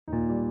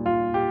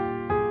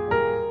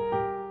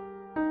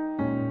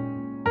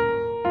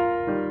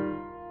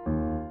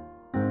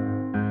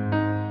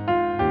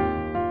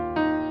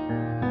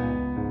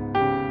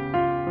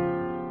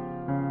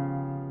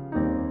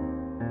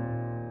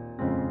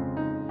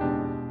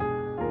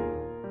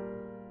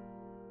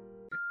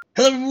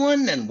Hello,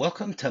 everyone, and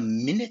welcome to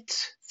minute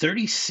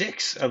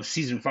 36 of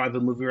season 5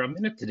 of MovieRob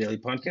Minute, the daily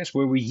podcast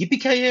where we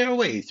yippee our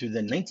way through the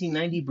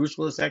 1990 Bruce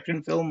Willis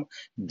action film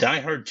Die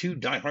Hard 2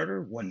 Die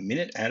Harder, 1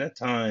 minute at a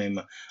time.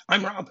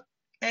 I'm Rob,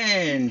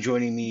 and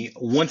joining me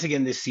once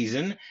again this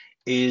season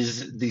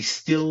is the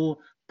still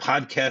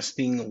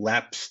podcasting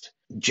lapsed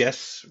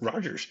Jess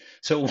Rogers.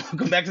 So,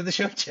 welcome back to the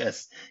show,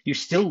 Jess. You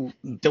still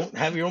don't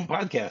have your own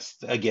podcast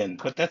again,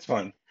 but that's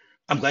fine.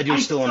 I'm glad you're I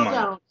still on still mine.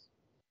 don't.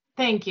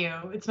 Thank you.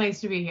 It's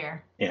nice to be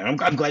here. Yeah,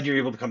 I'm glad you're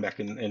able to come back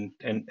and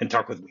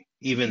talk with me,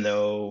 even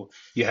though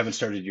you haven't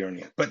started your own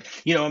yet. But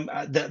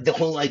the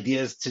whole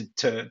idea is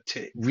to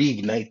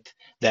reignite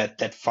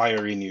that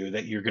fire in you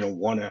that you're gonna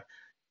want to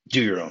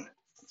do your own.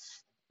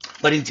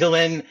 But until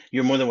then,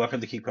 you're more than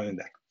welcome to keep coming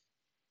back.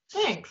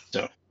 Thanks.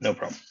 So no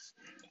problem.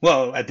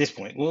 Well, at this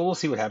point, we'll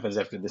see what happens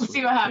after We'll this see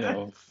week. what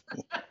happens.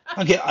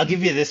 I'll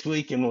give you this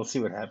week, and we'll see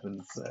what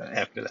happens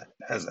after that.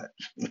 How's that?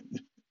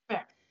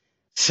 Fair.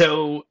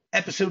 So,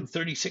 episode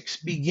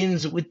 36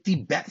 begins with the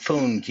bat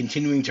phone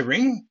continuing to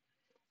ring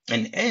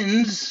and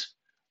ends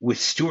with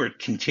Stuart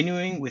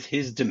continuing with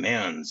his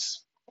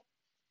demands.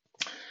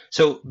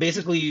 So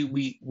basically,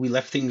 we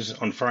left things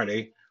on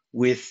Friday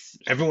with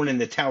everyone in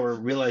the tower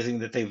realizing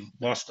that they've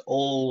lost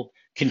all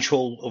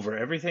control over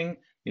everything.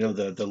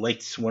 The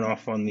lights went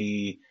off on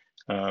the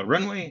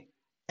runway,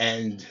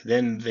 and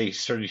then they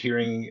started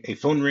hearing a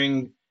phone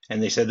ring,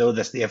 and they said, "Oh,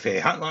 that's the FAA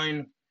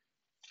hotline,"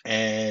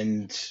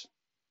 and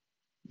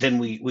then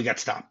we got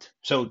stopped.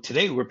 So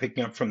today we're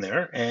picking up from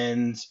there,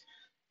 and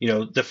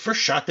the first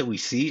shot that we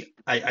see,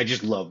 I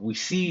just love. We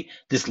see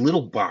this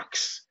little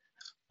box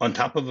on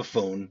top of a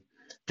phone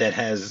that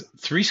has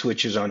three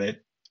switches on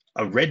it,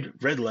 a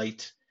red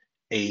light,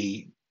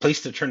 a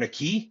place to turn a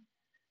key,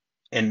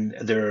 and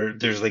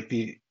there's like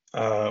the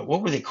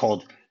what were they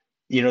called?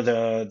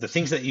 The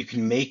things that you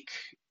can make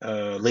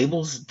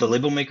labels, the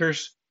label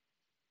makers,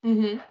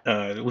 Hmm.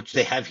 which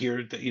they have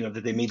here.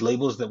 That they made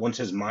labels that one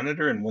says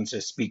monitor and one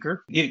says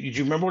speaker. Do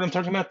you remember what I'm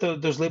talking about?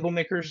 Those label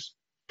makers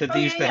that Oh they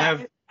yeah, used to yeah.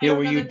 have. I don't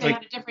Where know you that they like,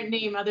 had a different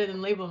name other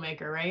than label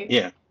maker, right?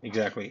 yeah,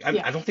 exactly. I,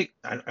 Yeah. I don't think.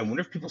 I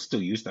wonder if people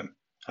still use them.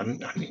 I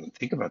didn't even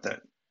think about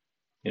that.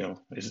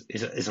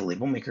 Is a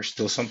label maker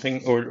still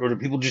something, or do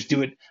people just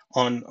do it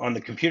on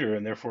the computer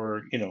and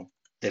therefore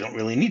they don't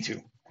really need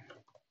to?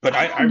 But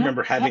I I don't know.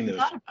 remember I having hadn't those.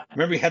 thought about it.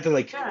 Remember, you had to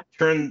like Yeah,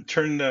 turn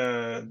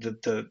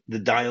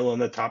the dial on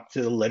the top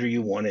to the letter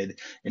you wanted,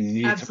 and you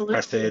needed to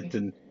press it,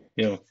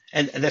 absolutely.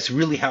 and that's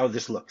really how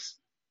this looks.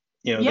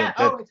 Yeah. That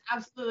Oh, it's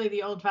absolutely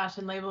the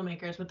old-fashioned label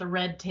makers with the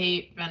red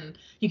tape, and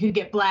you could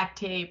get black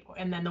tape,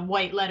 and then the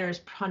white letters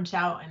punch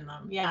out in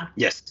them. Yeah.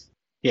 yes,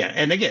 yeah.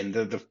 And again,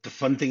 the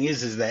fun thing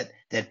is that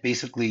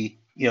basically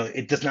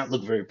it does not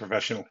look very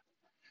professional.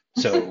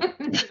 So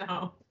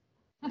No.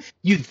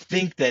 you'd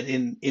think that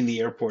in the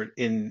airport,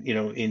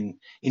 in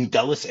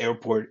Dulles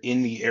Airport,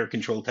 in the air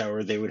control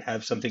tower, they would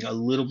have something a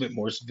little bit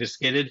more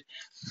sophisticated,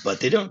 but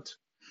they don't.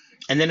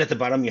 And then at the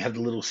bottom, you have the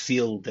little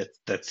seal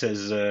that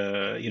says,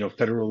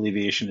 Federal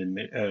Aviation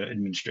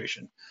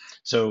Administration.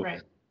 So,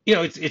 Right.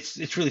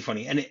 it's really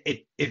funny, and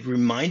it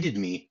reminded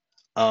me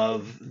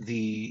of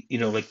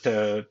like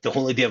the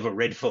whole idea of a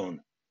red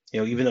phone.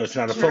 Even though it's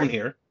not a phone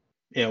Sure.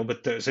 here,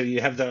 but so you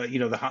have the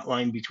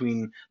hotline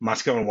between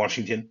Moscow and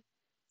Washington,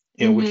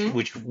 Hmm.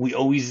 which we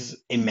always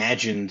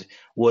imagined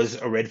was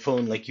a red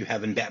phone like you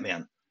have in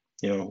Batman,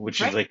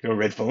 which is Right. like a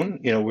red phone,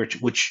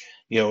 which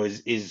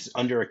is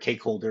under a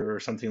cake holder or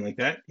something like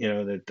that,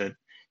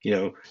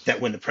 that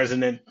when the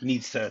president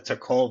needs to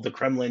call the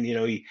Kremlin,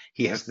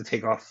 he has to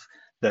take off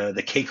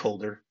the cake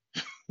holder,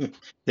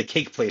 the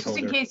cake plate Just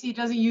in holder. case he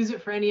doesn't use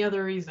it for any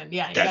other reason.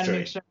 Yeah, you got That's to make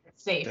right. sure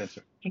it's safe That's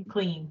right. and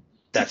clean.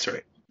 That's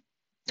right.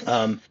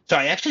 So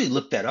I actually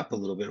looked that up a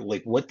little bit,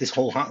 like what this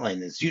whole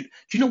hotline is. Do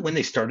you know when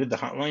they started the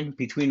hotline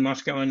between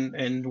Moscow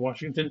and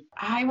Washington?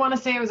 I want to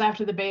say it was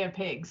after the Bay of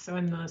Pigs, so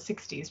in the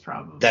 60s That's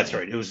probably.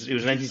 right. It was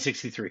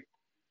 1963.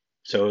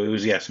 So it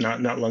was, yes,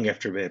 not long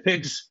after Bay of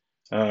Pigs,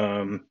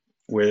 um,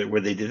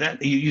 where they did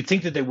that. You'd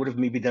think that they would have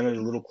maybe done it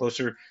a little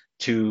closer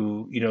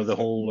to the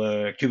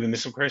whole Cuban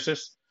Missile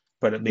Crisis,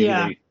 but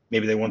Yeah.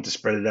 maybe they wanted to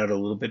spread it out a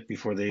little bit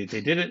before they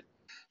did it.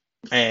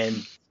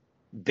 And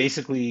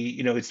basically,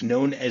 it's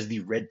known as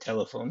the red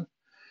telephone.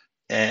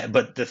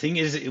 But the thing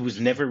is, it was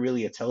never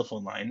really a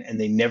telephone line, and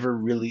they never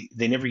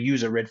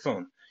use a red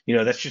phone.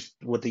 That's just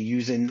what they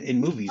use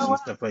in movies Oh, and wow.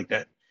 stuff like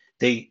that.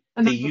 They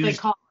And they that's what they used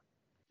call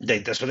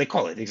that's what they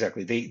call it,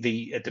 exactly.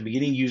 They at the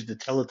beginning used the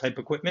teletype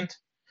equipment,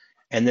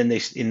 and then they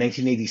in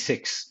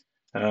 1986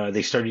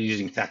 they started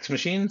using fax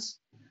machines,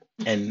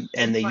 it. and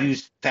Of they course.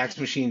 used fax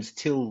machines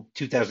till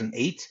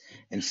 2008,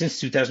 and since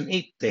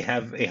 2008 they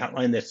have a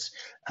hotline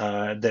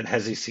that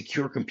has a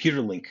secure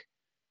computer link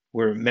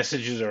where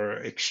messages are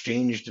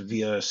exchanged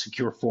via a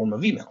secure form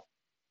of email,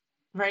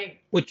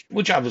 Right. which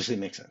obviously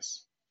makes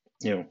sense.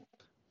 You know,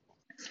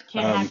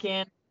 Can't um, hack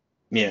in.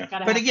 yeah.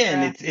 Gotta But have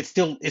again, craft.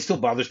 it still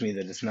bothers me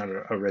that it's not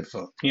a red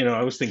phone.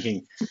 I was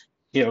thinking,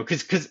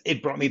 because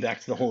it brought me back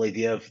to the whole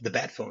idea of the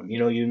bat phone.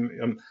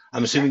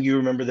 I'm assuming Sure. you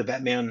remember the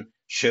Batman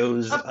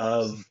shows Of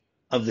course.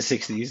 of the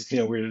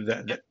 60s, where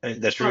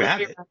that's where Well, you the have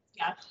beer it. months,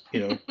 yeah.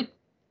 You know,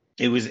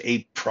 it was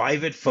a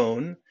private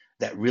phone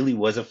that really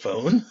was a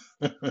phone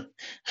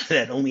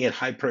that only had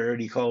high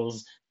priority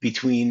calls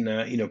between,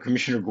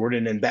 Commissioner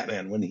Gordon and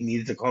Batman when he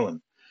needed to call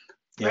him.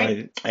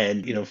 Right.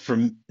 And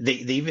from they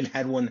even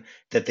had one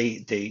that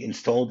they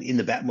installed in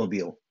the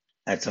Batmobile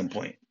at some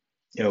point.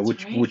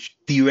 That's right. Which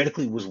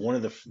theoretically was one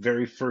of the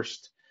very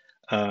first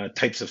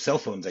types of cell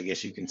phones, I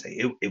guess you can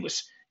say. It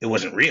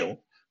wasn't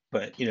real,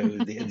 but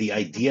the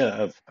idea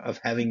of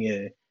having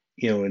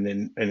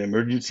an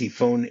emergency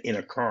phone in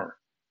a car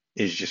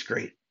is just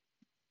great.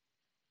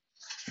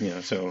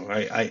 So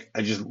I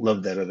just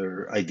love that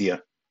other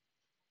idea.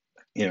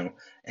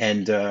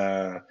 And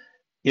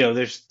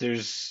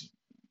there's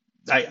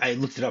I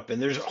looked it up,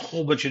 and there's a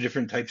whole bunch of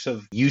different types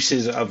of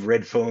uses of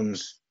red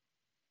phones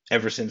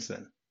ever since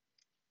then.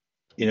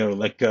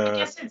 Like I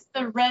guess it's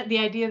the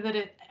idea that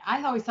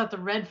I always thought the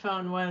red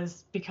phone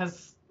was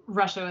because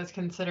Russia was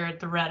considered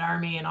the Red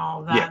Army and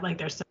all of yeah, that, like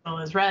their symbol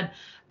is red.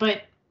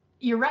 But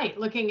you're right,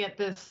 looking at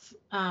this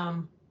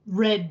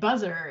red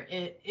buzzer,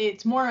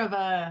 it's more of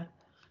a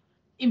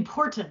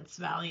importance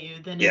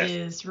value than it yes,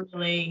 is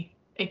really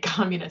a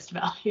communist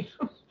value.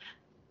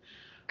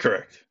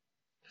 correct.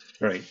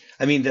 Right.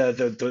 I mean,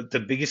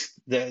 the biggest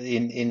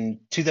in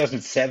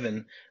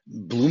 2007,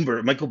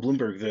 Michael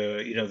Bloomberg,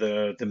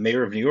 the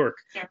mayor of New York,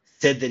 Yeah.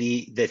 said that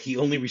he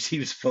only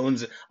receives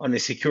phones on a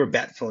secure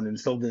bat phone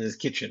installed in his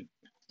kitchen.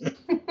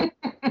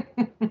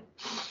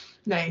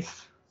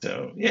 Nice.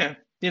 So yeah,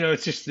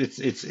 it's just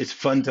it's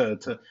fun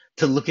to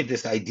look at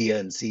this idea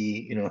and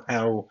see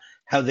how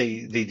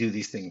they do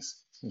these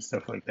things and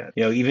stuff like that.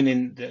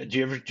 Even do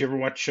you ever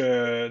watch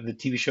the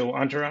TV show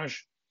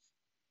Entourage?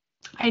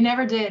 I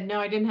never did. No,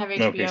 I didn't have Okay,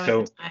 HBO at the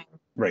so time.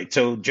 right,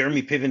 so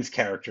Jeremy Piven's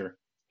character,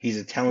 he's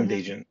a talent Mhm.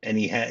 agent, and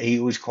he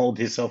always called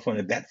his cell phone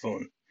a bat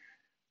phone.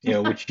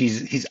 Which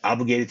he's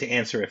obligated to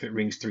answer if it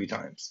rings 3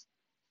 times.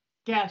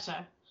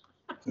 Gotcha.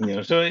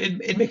 So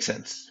it makes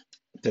sense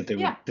that they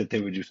would Yeah. that they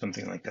would do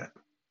something like that.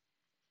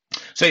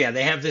 So yeah,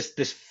 they have this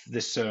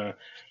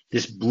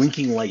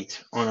blinking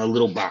light on a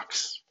little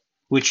box,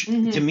 which to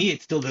Hmm. me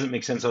it still doesn't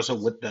make sense. Also,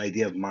 what the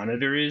idea of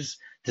monitor is?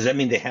 Does that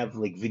mean they have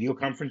like video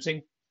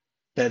conferencing?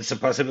 That's a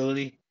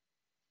possibility.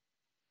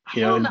 I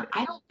You know, don't know. and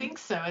I don't think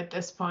so at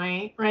this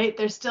point, right?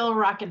 They're still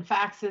rocking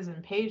faxes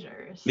and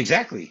pagers.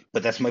 exactly.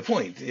 But that's my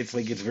point. It's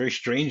like it's very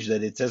strange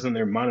that it says on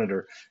their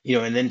monitor,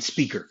 and then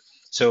speaker.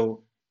 So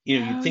Oh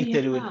yeah. you'd think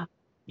that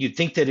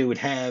it would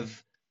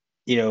have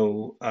you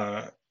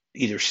know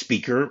either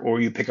speaker or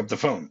you pick up the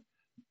phone,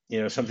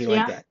 something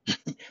like Yeah.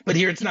 that. But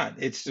here it's not.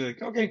 It's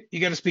like, okay, you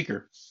got a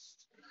speaker.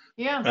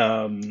 Yeah.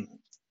 Um,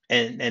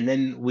 and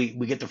then we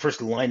get the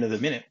first line of the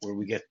minute where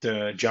we get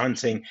John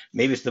saying,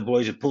 "Maybe it's the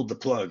boys who pulled the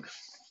plug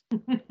I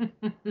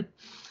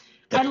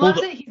that pulled love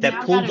that he's that now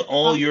got pulled a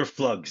all coffee. your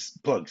plugs."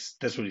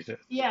 That's what he said.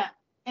 Yeah.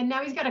 And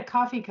now he's got a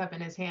coffee cup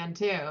in his hand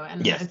too.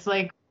 And Yes. it's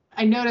like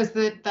I noticed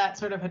that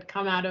sort of had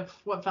come out of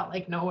what felt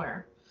like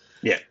nowhere.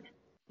 Yeah.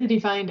 Did he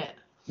find it?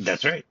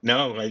 That's right.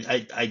 No,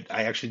 I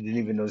actually didn't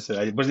even notice it.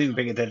 I wasn't even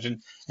paying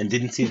attention and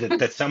didn't see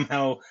that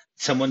somehow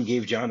someone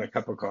gave John a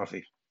cup of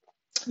coffee.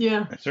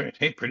 Yeah. That's right.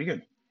 Hey, pretty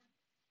good.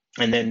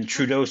 And then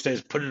Trudeau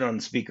says, "Put it on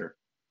the speaker."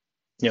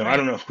 I don't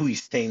Right. know who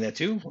he's saying that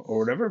to or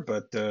whatever,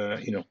 but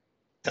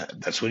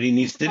that's what he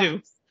needs to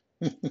do.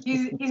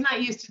 He's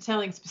not used to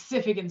telling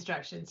specific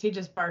instructions. He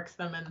just barks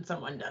them and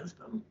someone does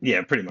them.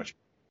 Yeah, pretty much.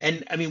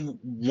 And I mean,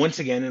 once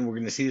again, and we're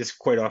going to see this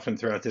quite often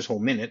throughout this whole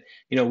minute.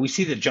 We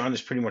see that John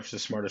is pretty much the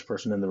smartest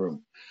person in the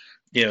room.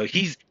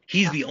 He's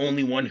Yeah. the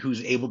only one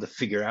who's able to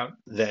figure out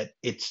that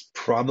it's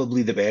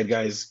probably the bad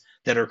guys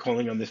that are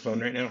calling on this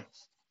phone right now.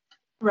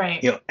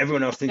 Right.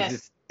 Everyone else thinks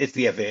That, it's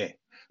the FAA.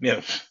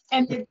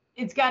 and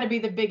it's got to be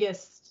the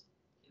biggest.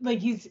 Like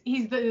he's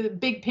the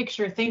big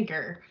picture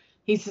thinker.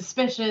 He's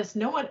suspicious.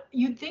 No one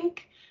you'd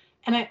think.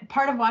 And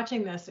part of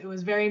watching this, it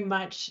was very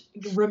much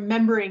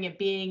remembering it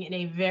being in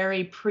a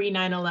very pre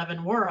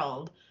 9/11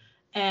 world,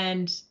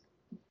 and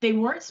they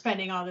weren't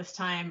spending all this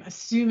time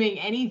assuming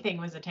anything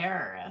was a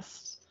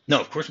terrorist. No,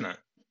 of course not.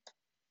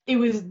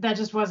 That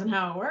just wasn't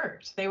how it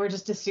worked. They were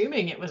just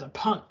assuming it was a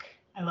punk.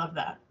 I love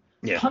that.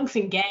 Yeah. Punks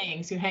and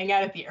gangs who hang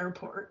out at the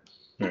airport.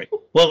 Right.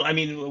 Well, I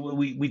mean,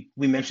 we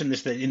mentioned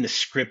this, that in the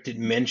script it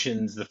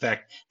mentions the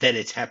fact that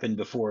it's happened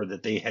before,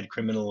 that they had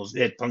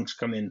punks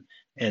come in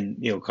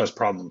and cause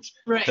problems.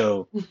 Right.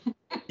 So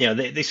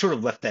they sort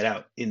of left that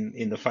out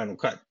in the final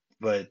cut,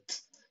 but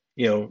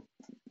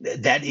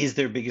that is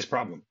their biggest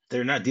problem.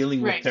 They're not dealing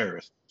with Right.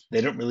 terrorists.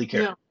 They don't really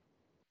care.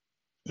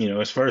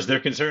 No. As far as they're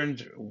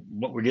concerned,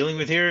 what we're dealing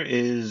with here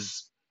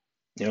is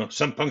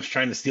some punks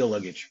trying to steal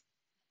luggage,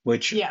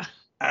 which Yeah.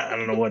 I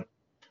don't know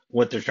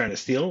what they're trying to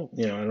steal.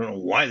 I don't know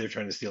why they're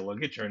trying to steal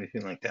luggage or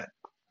anything like that.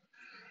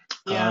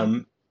 Yeah.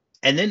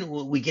 And then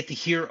we get to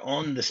hear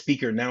on the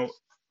speaker. Now,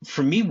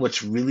 for me,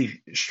 what's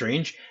really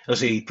strange, I'll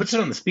say he puts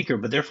it on the speaker,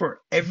 but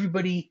therefore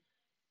everybody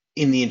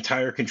in the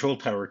entire control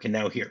tower can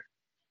now hear.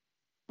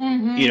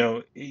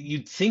 Mm-hmm.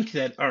 You'd think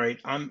that, all right,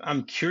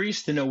 I'm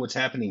curious to know what's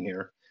happening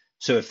here.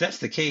 So if that's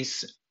the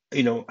case,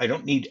 I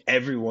don't need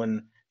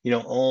everyone,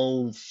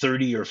 all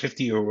 30 or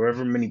 50 or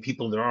wherever many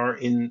people there are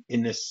in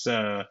this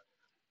in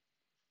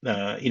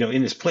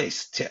this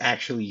place to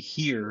actually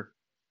hear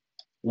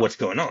what's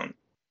going on.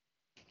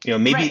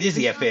 Maybe it Right. is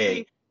the FAA.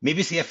 Presumably, Maybe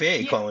it's the FAA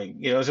yeah.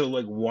 calling. So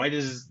like, why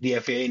does the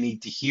FAA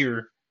need to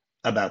hear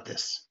about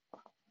this?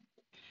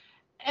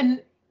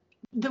 And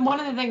one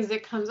of the things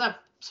that comes up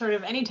sort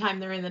of anytime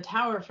they're in the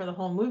tower for the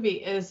whole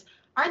movie is,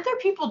 aren't there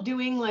people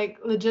doing like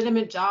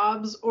legitimate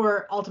jobs,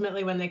 or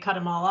ultimately when they cut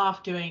them all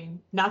off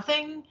doing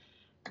nothing?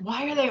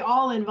 Why are they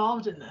all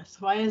involved in this?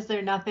 Why is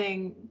there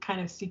nothing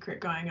kind of secret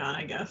going on,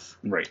 I guess?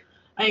 Right.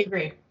 I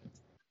agree.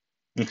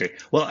 Okay.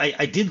 Well,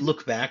 I did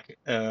look back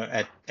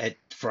at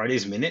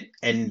Friday's Minute,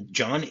 and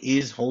John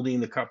is holding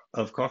the cup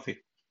of coffee.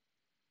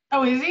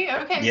 Oh, is he?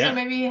 Okay, so Yeah.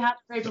 maybe he had it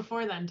right So,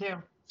 before then too.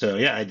 so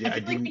yeah, I I feel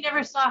like we didn't.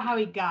 never saw how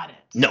he got it.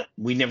 No,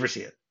 we never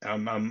see it.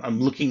 I'm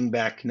looking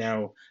back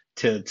now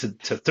to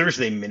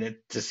Thursday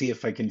Minute to see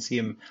if I can see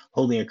him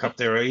holding a cup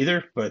there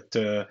either. But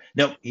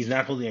no, he's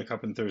not holding a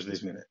cup in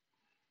Thursday's Minute.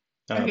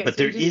 Okay, But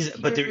so you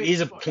didn't but hear there it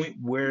is a before. point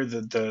where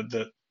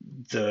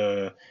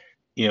the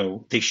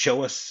they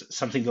show us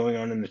something going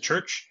on in the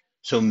church.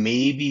 So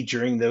maybe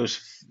during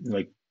those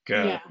like uh,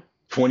 Yeah,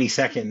 20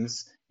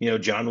 seconds,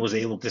 John was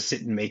able to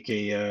sit and make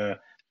a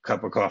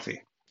cup of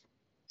coffee.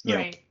 You know,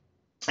 right.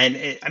 and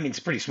I mean it's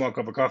a pretty small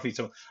cup of coffee,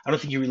 so I don't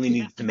think he really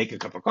Yeah, needed to make a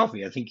cup of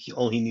coffee. I think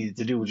all he needed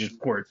to do was just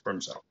pour it for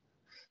himself.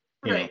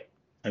 You know, right.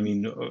 I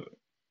mean,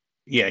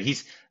 yeah,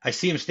 I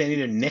see him standing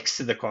there next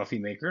to the coffee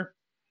maker,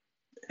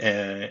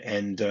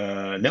 and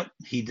nope,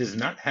 he does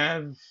not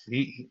have.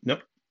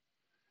 Nope,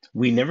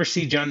 we never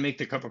see John make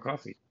the cup of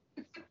coffee.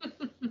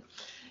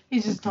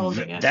 He's just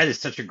holding it. That is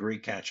such a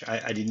great catch.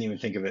 I didn't even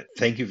think of it.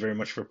 Thank you very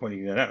much for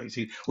pointing that out. You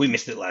see, we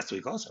missed it last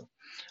week also.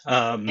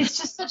 Um, It's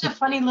just such a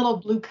funny little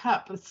blue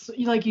cup. It's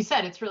like you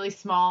said, it's really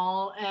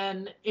small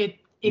and it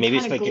Maybe kind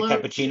it's of like a glows in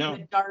cappuccino,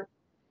 the dark.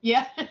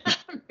 Yeah,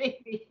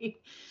 maybe.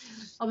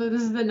 Although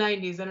this is the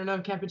 90s, I don't know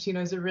if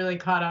cappuccinos are really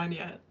caught on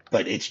yet.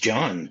 but it's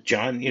John.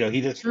 John,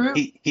 True.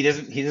 he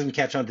doesn't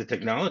catch on to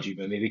technology,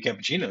 but maybe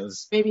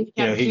cappuccinos, Maybe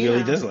he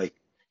really does cappuccino. like.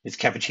 It's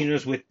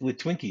cappuccinos with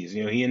Twinkies.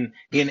 He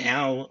and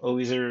Al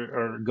always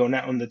are going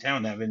out in the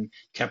town having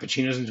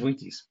cappuccinos and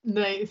Twinkies.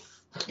 Nice.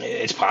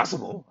 It's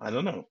possible. I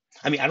don't know.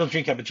 I mean, I don't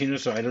drink cappuccino,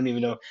 so I don't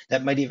even know.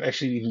 That might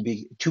actually even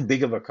be too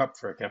big of a cup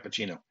for a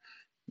cappuccino.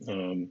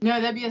 Um,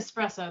 No, that'd be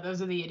espresso. Those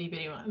are the itty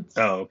bitty ones.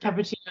 oh, okay.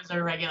 Cappuccinos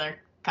are a regular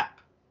cup.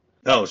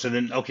 Oh, so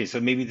then, okay,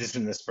 so maybe this is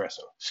an espresso.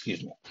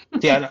 Excuse me.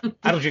 See, I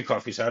don't drink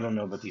coffee, so I don't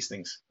know about these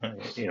things.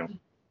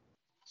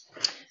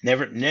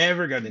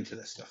 Never got into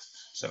this stuff.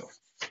 So,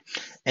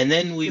 and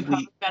then You're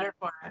probably better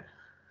for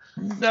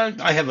it.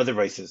 I have other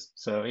vices.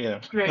 So,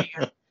 There you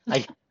go.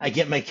 I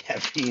get my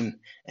caffeine,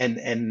 and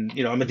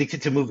I'm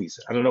addicted to movies.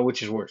 I don't know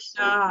which is worse.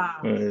 Ah,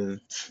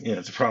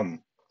 It's a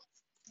problem.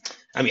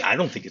 I mean, I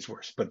don't think it's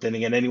worse, but then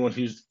again, anyone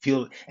who's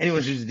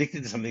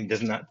addicted to something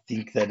does not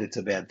think that it's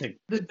a bad thing.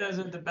 those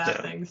are the bad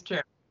So things. True.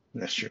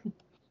 that's true.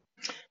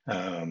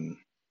 Um,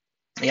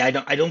 yeah,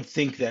 I don't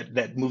think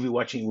that movie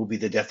watching will be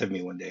the death of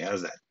me one day.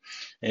 How's that?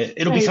 It'll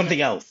There be you go. something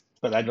else,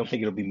 but I don't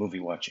think it'll be movie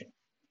watching,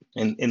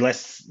 and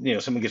unless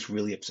someone gets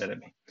really upset at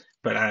me.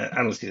 But I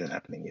don't see that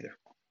happening either.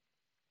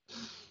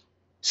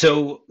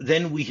 So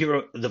then we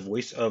hear the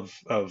voice of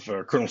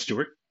Colonel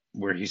Stewart,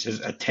 where he says,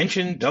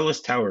 "Attention,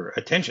 Dulles Tower,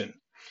 attention.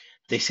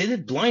 They say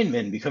that blind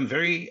men become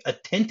very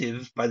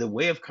attentive by the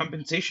way of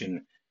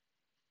compensation.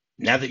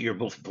 Now that you're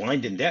both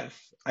blind and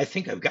deaf, I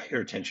think I've got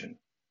your attention.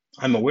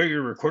 I'm aware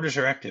your recorders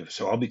are active,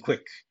 so I'll be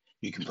quick.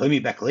 You can play me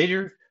back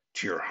later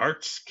to your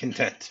heart's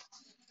content."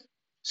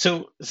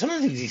 So some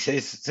of the things he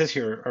says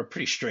here are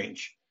pretty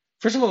strange.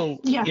 First of all,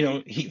 Yeah.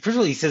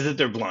 he says that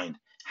they're blind.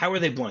 How are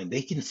they blind?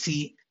 They can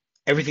see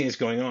everything that's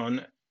going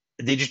on.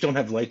 They just don't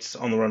have lights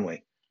on the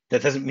runway.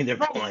 That doesn't mean they're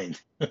Right.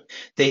 blind.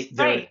 They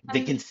Right.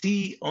 can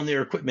see on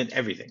their equipment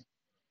everything.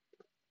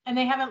 And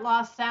they haven't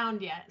lost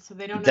sound yet, so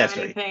they don't know That's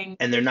right. anything.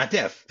 And they're not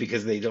deaf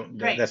because they don't.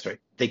 Right. That's right.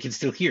 They can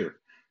still hear.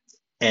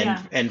 And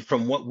Yeah. and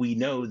from what we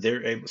know,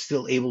 they're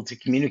still able to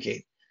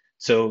communicate.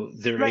 So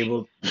they're Right.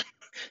 able.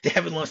 They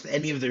haven't lost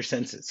any of their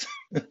senses.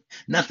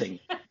 Nothing.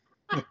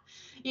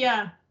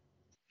 Yeah.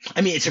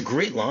 I mean, it's a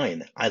great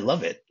line. I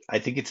love it.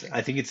 It just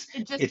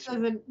It's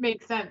doesn't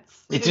make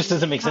sense it just in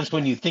doesn't make sense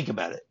when you context. think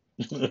about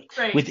it.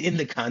 Right. Within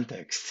the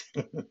context.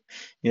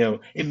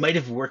 It might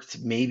have worked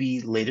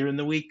maybe later in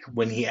the week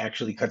when he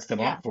actually cuts them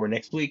Yeah. off for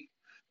next week,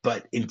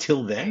 but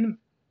until Right.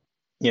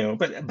 then,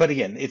 but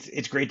again,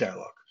 it's great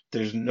dialogue.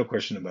 There's no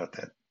question about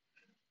that.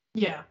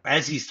 Yeah.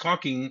 As he's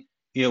talking,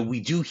 we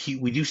do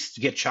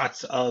get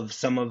shots of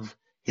some of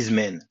his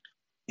men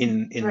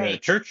in the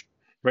Right. church,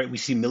 right? We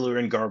see Miller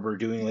and Garber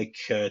doing like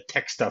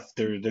tech stuff.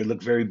 They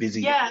look very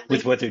busy Yeah. with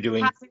Like what they're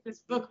doing. passing this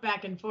book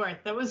back and forth.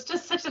 That was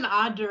just such an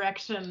odd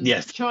direction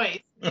Yes. choice.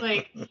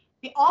 Like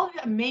all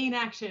the main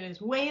action is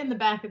way in the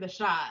back of the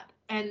shot,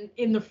 and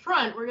in the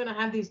front we're gonna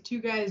have these two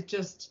guys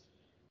just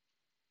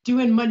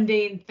doing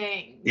mundane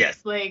things.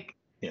 Yes. Like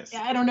Yes.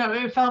 I don't know.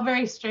 It felt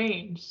very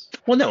strange.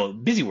 Well, no,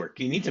 busy work.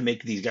 You need to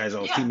make these guys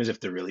all Yeah. seem as if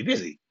they're really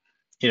busy.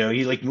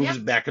 He like Yep. moves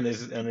back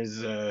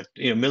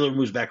Miller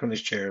moves back on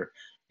his chair,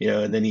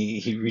 and then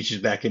he reaches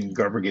back and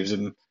Garber gives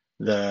him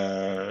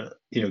the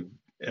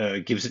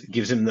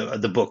gives him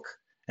the book,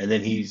 and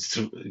then he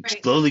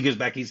Right. slowly goes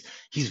back. He's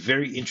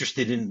very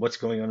interested in what's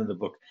going on in the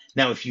book.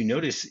 Now, if you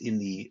notice in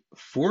the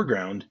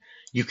foreground,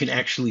 you can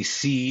actually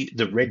see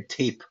the red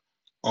tape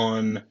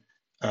on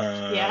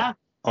uh Yeah.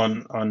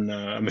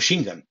 a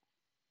machine gun.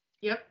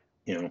 Yep.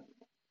 You know,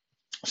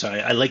 so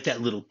I like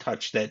that little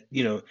touch that,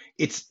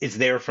 it's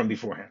there from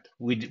beforehand.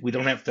 We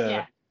don't have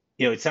to,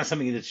 Yeah. it's not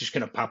something that's just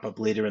going to pop up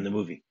later in the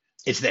movie.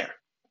 It's there.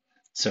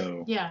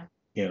 So, Yeah.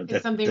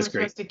 It's something that's we're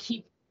great. supposed to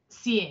keep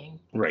seeing.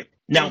 Right.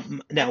 Like, I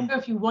don't Now, know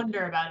if you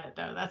wonder about it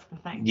though. That's the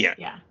thing. yeah,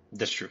 Yeah.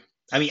 that's true.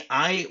 I mean,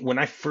 when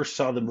I first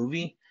saw the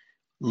movie,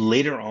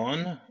 later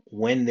on,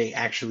 when they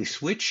actually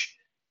switch,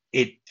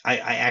 I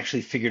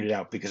actually figured it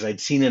out because I'd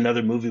seen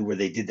another movie where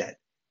they did that.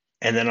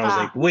 And then I was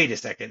like, Ah, wait a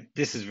second,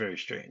 this is very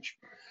strange.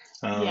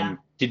 yeah.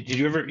 Did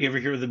you ever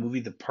hear of the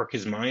movie The Park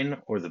Is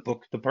Mine or the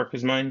book The Park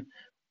Is Mine?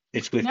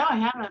 It's with No, I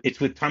haven't. it's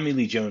with Tommy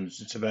Lee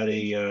Jones. It's about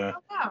Oh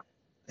wow.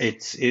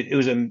 it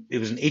was an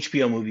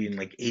HBO movie in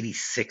like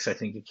 '86, I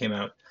think it came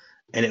out,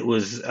 and it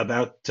was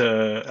about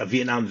a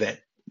Vietnam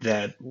vet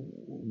that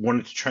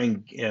wanted to try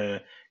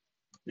and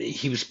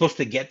he was supposed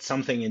to get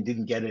something and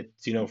didn't get it,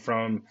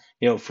 from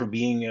for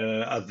being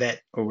a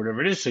vet or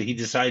whatever it is. So he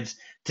decides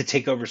to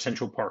take over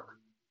Central Park,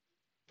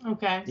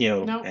 Okay.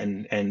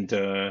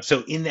 No.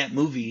 so in that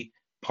movie,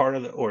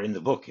 or in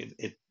the book,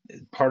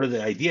 part of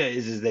the idea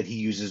is that he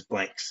uses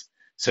blanks.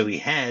 So he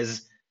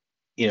has,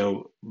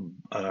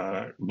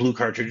 blue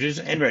cartridges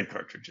and red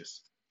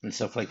cartridges and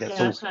stuff like that.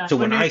 So, Gotcha. I so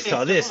when wonder I if they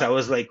saw still this, I are.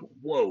 was like,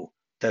 whoa,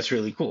 that's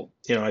really cool.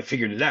 I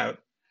figured it out.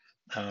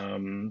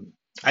 Um,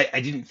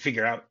 I didn't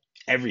figure out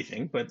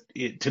everything, but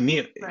to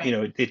me,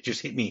 Right. it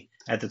just hit me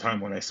at the time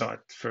when I saw it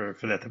for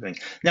that type of thing.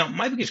 Now,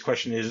 my biggest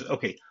question is,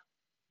 okay,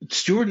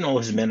 Stewart and all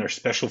his men are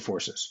special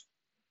forces.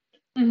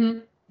 Hmm.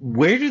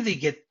 Where do they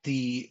get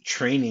the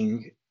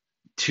training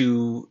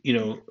to,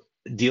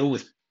 deal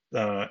with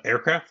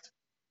aircraft,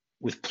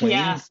 with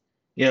Yeah. planes?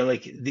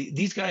 Like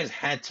these guys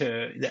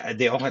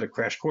they all had a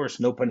crash course,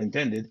 no pun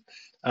intended,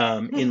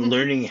 in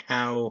learning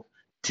how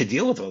to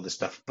deal with all this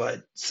stuff.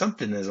 But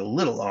something is a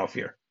little off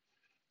here,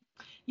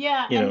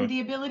 Yeah, you and know.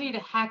 the ability to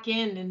hack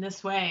in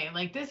this way,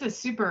 like this is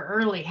super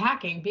early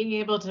hacking, being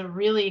able to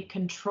really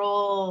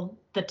control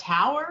the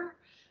tower.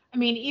 I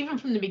mean, even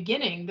from the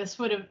beginning, this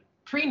would have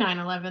pre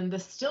 9/11,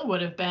 this still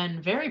would have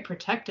been very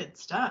protected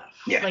stuff.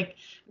 Yeah, Like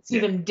see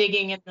yeah, them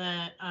digging in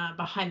the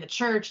behind the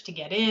church to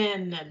get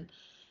in, and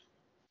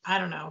I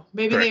don't know,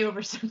 maybe they correct.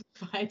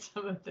 oversimplified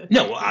some of the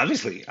No, well,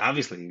 things.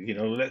 obviously,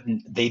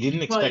 they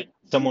didn't Well, expect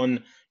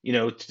someone,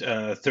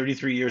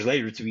 33 years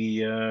later to be,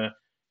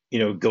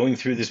 going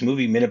through this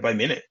movie minute by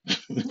minute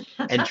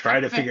and try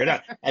to figure it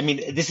out. fair. I mean,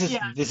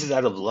 Yeah, this is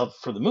out of love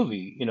for the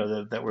movie,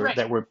 right.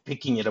 that we're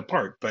picking it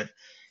apart, but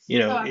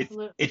Oh, it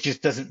absolutely.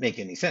 just doesn't make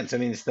any sense. I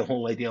mean, it's the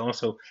whole idea.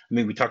 Also, I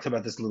mean, we talked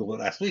about this a little bit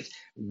last week.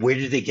 Where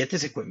did they get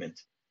this equipment?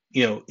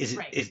 Right.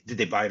 Did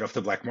they buy it off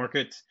the black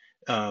market?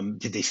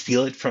 Did they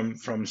steal it from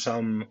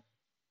some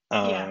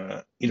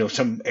Yeah.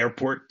 some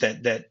airport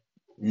that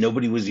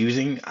nobody was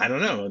using? I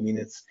don't know. I mean,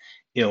 it's,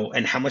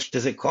 and how much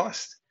does it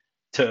cost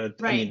I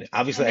Right. mean,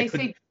 obviously And they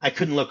say, I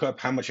couldn't look up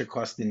how much it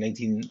cost in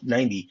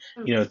 1990,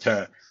 oh,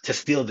 to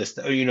steal this,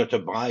 or, to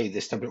buy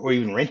this stuff or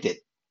even rent it.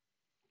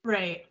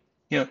 right.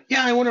 Yeah,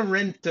 I want to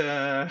rent,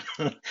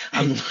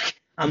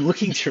 I'm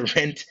looking to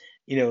rent,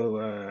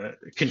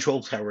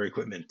 control tower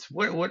equipment. You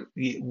have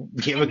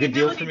a And the good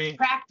deal for ability to me?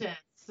 practice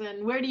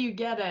and where do you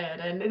get it?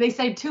 And they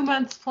say 2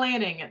 months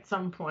planning at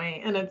some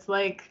point, and it's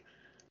like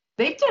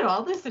they did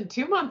all this in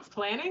 2 months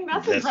planning.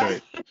 That's That's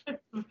right. impressive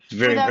It's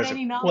very without impressive.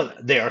 any Well, knowledge.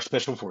 they are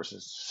special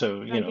forces,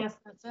 so I guess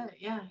that's it.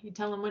 Yeah, you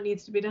tell them what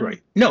needs to be done. right.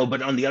 No,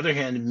 but on the other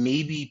hand,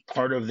 maybe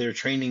part of their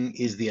training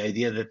is the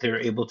idea that they're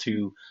able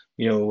to,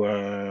 I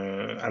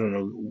don't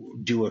know,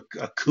 do a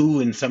coup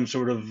in some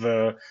sort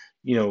of,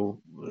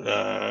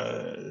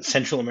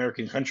 Central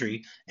American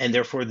country, and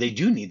therefore they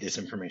do need this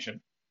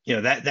information.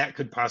 That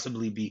could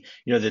possibly be,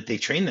 that they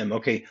train them.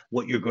 Okay,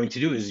 what you're going to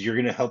do is you're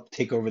going to help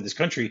take over this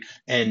country,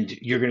 and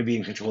you're going to be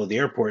in control of the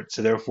airport.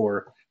 So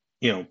therefore,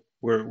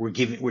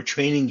 we're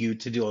training you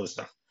to do all this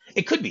stuff.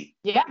 It could be.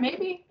 Yeah,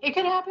 maybe it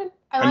could happen.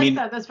 I I like mean,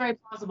 that. That's very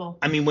plausible.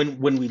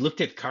 when we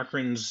looked at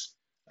Cochrane's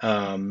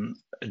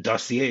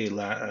dossier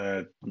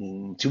 2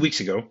 weeks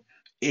ago,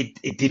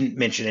 it didn't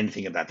mention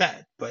anything about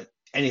that, but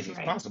anything's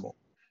Right. possible.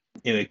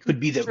 It could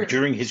be that True.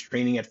 during his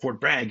training at Fort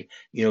Bragg,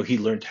 he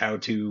learned how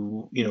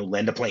to,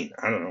 land a plane.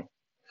 I don't know,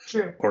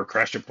 True. or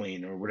crash a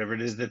plane, or whatever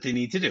it is that they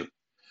need to do.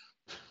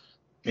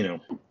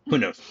 Who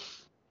knows?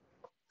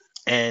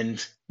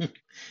 And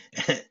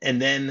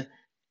and then,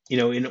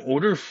 in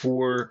order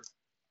for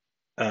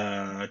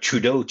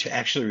Trudeau to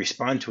actually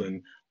respond to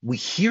him, we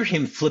hear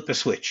him flip a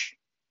switch.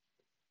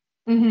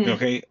 Hmm.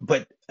 Okay,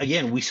 but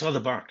again, we saw the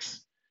box.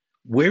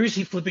 Where is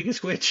he flipping a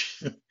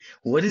switch?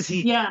 What is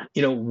he, Yeah.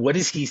 what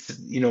is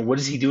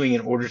he doing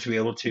in order to be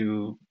able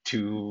to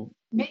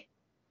May-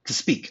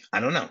 speak? I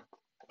don't know.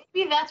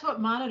 maybe that's what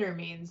monitor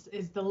means,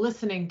 is the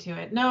listening to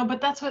it. No,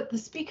 but that's what the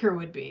speaker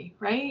would be,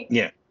 right?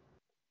 Yeah,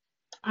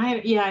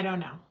 I don't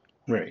know.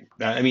 right.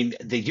 I mean,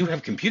 they do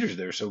have computers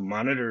there, so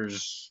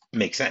monitors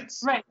make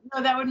sense. Right.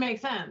 No, that would make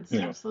sense.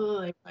 You know,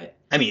 Absolutely. But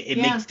I mean, it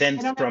yeah, makes I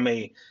sense don't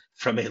know.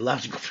 from a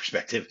logical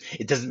perspective.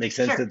 It doesn't make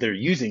sense Sure. that they're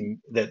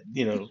using that.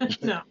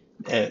 No.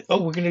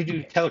 Oh, we're going to do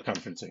Okay.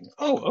 teleconferencing.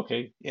 Oh,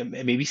 okay. Yeah,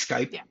 maybe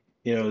Skype.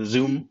 Yeah.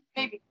 Zoom.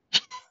 Maybe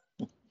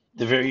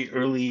The very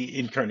early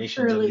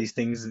incarnations of early. these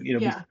things.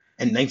 Yeah.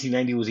 And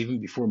 1990 was even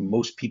before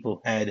most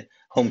people had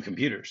home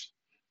computers.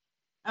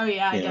 Oh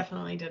yeah, I You know,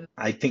 definitely didn't.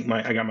 I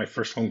got my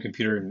first home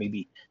computer in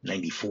maybe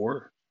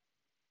 94,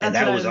 and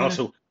That's what I was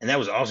gonna. that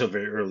was also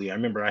very early. I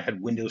remember I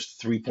had Windows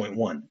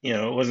 3.1.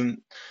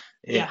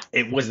 Yeah.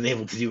 It wasn't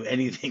able to do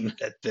anything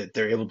that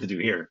they're able to do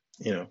here.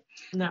 No.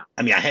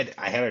 I mean, as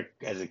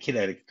a kid, I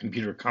had a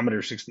computer,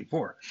 Commodore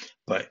 64,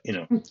 but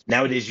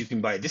nowadays you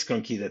can buy a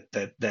discount key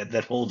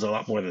that holds a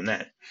lot more than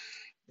that,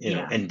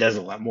 Yeah. and does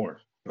a lot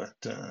more. But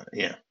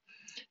yeah.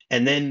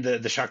 And then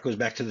the shot goes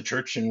back to the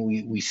church,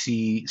 and we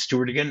see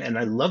Stewart again. And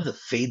I love the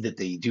fade that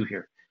they do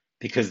here,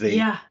 because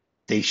Yeah.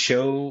 they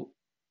show,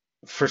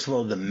 first of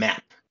all, the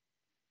map,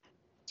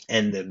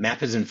 and the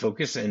map is in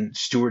focus, and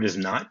Stewart is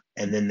not.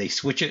 And then they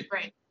switch it,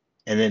 Right.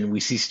 and then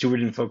we see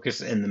Stewart in focus,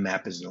 and the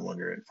map is no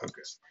longer in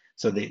focus.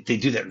 So they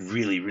do that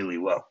really, really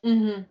well.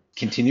 Mm-hmm.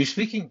 Continue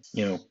speaking.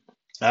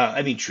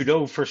 I mean,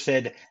 Trudeau first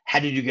said, "How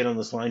did you get on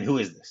this line? Who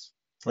is this?"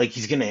 Like,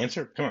 he's going to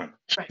answer? Come on.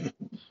 Right.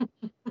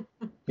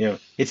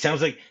 It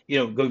sounds like,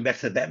 going back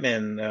to the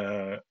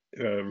Batman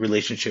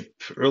relationship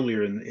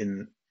earlier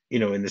in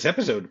this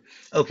episode.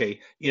 Okay,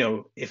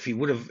 if it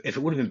would have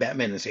been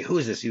Batman and say, "Who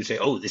is this?" You'd say,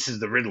 "Oh, this is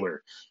the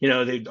Riddler." They'd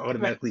Right.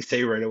 automatically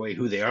say right away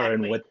who they are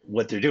and Exactly.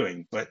 what they're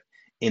doing. But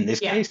in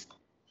this Yeah. case,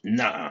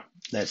 nah,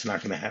 that's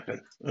not going to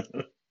happen.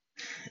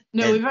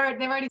 No, And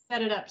they've already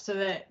set it up so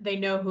that they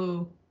know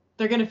who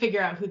they're going to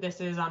figure out who this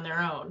is on their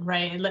own,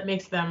 right? It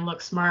makes them look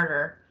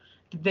smarter.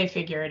 They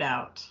figure it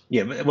out.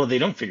 yeah, well, they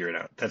don't figure it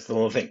out. That's the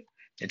whole thing.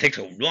 It takes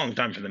a long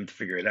time for them to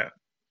figure it out.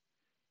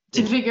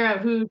 To figure out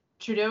who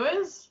Trudeau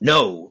is?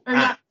 No, Or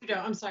not Trudeau,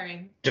 I'm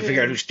sorry. to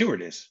figure out who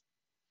Stewart is.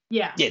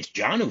 Yeah. Yeah, it's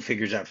John who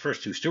figures out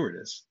first who Stewart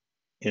is.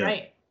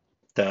 Right.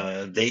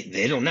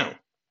 They don't know.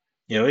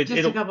 Just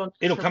a couple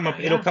It'll from come now, up.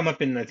 It'll yeah. come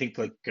up in, I think,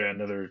 like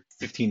another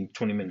 15,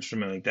 20 minutes,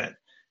 something like that,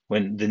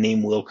 when the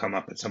name will come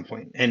up at some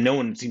point, and no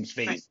one seems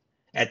phased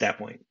at that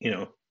point.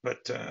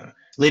 But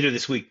later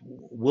this week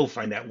we'll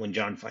find out, when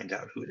John finds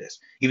out who it is,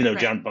 even though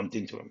John bumped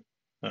into him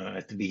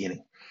at the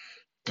beginning.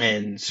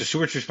 And so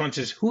Stewart's response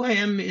is, "Who I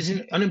am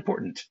isn't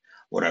unimportant.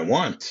 What I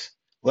want,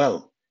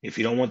 well, if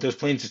you don't want those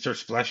planes to start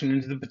splashing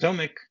into the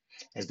Potomac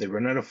as they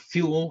run out of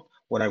fuel,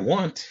 what I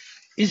want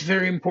is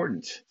very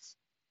important.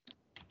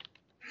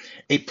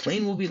 A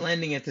plane will be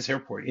landing at this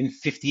airport in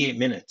 58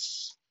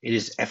 minutes. It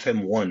is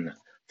FM1,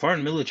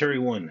 Foreign Military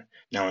 1.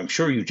 Now, I'm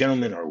sure you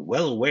gentlemen are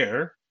well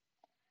aware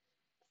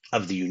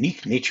of the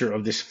unique nature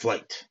of this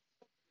flight."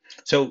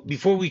 So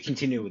before we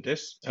continue with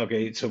this,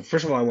 okay, so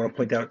first of all, I want to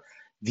point out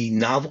the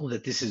novel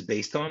that this is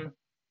based on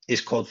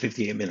is called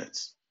 58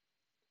 Minutes.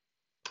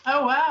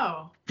 Oh,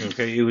 wow.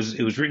 Okay, it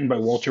was written by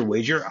Walter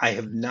Wager. I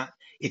have not.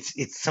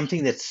 It's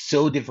something that's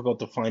so difficult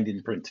to find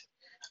in print.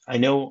 I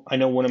know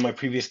one of my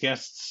previous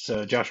guests,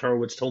 Josh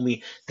Horowitz, told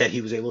me that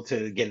he was able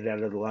to get it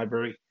out of the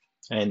library,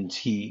 and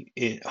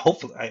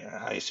hopefully,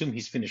 I assume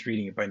he's finished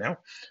reading it by now.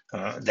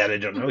 That I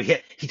don't know.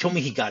 He told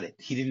me he got it.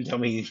 He didn't tell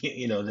me,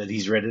 that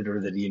he's read it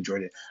or that he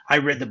enjoyed it. I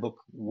read the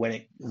book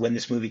when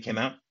this movie came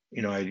out.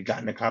 I had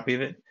gotten a copy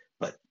of it,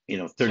 but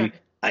 30. Sure.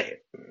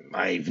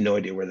 I have no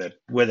idea where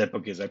that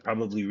book is. I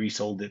probably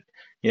resold it,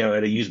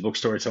 at a used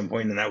bookstore at some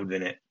point, and that would have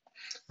been it.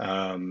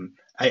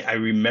 I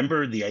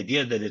remember the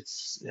idea that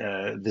it's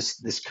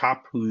this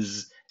cop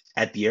who's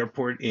at the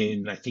airport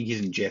I think he's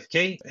in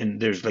JFK,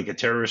 and there's like a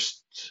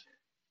terrorist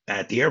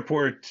at the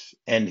airport,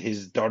 and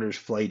his daughter's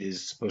flight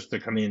is supposed to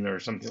come in or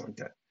something like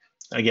that.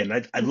 Again,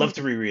 I'd love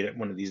to reread it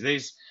one of these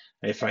days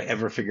if I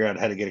ever figure out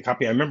how to get a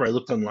copy. I remember I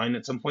looked online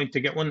at some point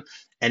to get one,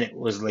 and it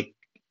was like,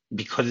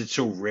 because it's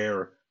so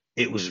rare,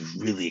 it was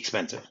really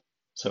expensive.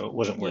 So it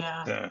wasn't worth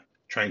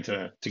trying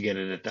to get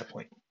it at that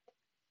point.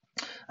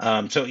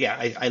 So yeah,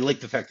 I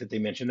like the fact that they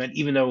mentioned that,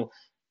 even though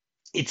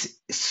it's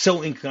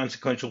so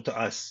inconsequential to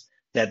us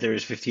that there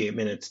is 58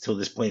 minutes till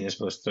this plane is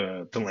supposed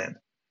to land.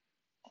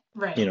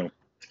 Right.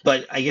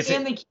 But I guess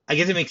it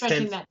makes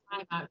sense. That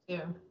time out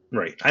too.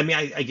 Right. I mean,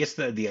 I guess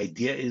the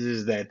idea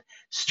is that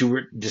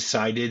Stewart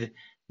decided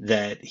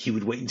that he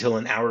would wait until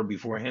an hour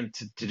beforehand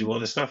to do all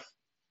this stuff.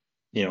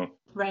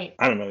 Right.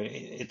 I don't know.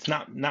 It's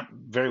not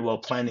very well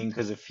planning,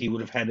 because if he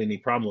would have had any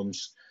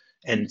problems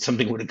and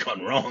something would have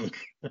gone wrong,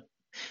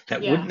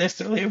 that wouldn't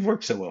necessarily have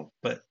worked so well.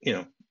 But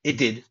it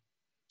did.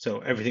 So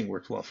everything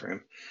worked well for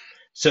him.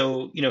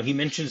 So he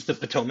mentions the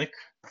Potomac.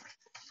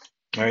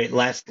 All right.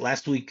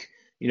 Last week,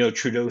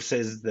 Trudeau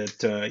says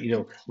that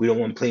we don't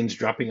want planes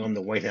dropping on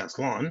the White House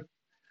lawn.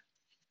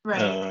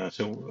 Right.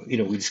 So we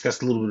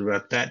discussed a little bit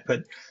about that.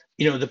 But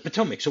the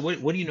Potomac. So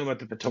what do you know about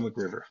the Potomac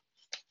River?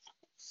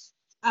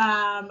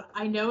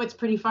 I know it's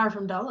pretty far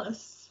from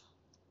Dulles,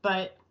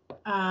 but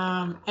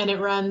and it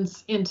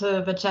runs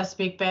into the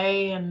Chesapeake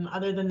Bay, and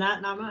other than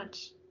that, not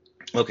much.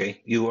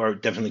 Okay, you are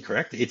definitely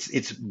correct.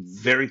 It's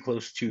very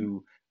close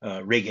to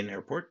Reagan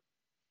Airport,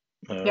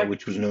 Yep.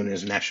 which was known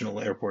as National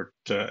Airport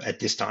at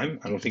this time.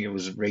 I don't think it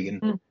was Reagan.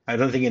 Mm, I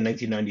don't think in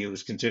 1990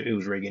 it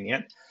was Reagan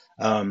yet.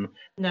 Um,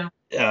 no.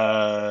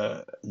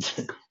 uh,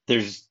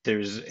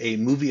 there's a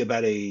movie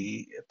about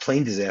a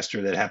plane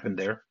disaster that happened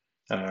there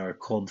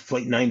called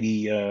Flight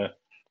 90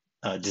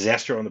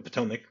 Disaster on the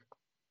Potomac,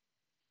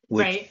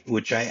 Right.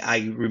 which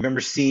I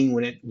remember seeing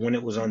when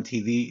it was on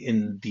TV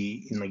in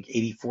like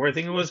 '84, I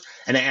think it was,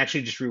 and I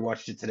actually just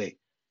rewatched it today,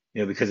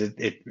 because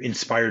it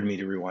inspired me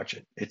to rewatch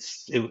it.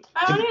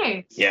 Oh,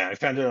 nice. Yeah, I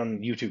found it on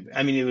YouTube.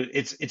 I mean,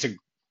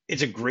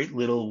 it's a great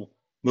little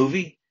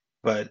movie,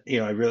 but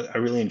I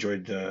really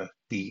enjoyed the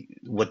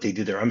what they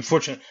did there.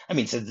 Unfortunately, I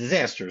mean, it's a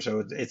disaster,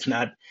 so it's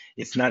not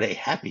a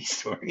happy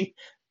story.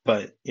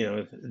 But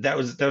that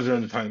was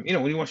around the time.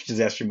 When you watch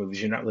disaster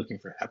movies, you're not looking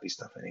for happy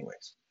stuff,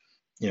 anyways.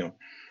 You know,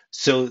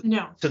 so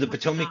No, so the definitely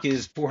Potomac not.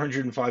 is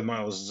 405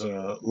 miles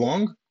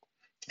long,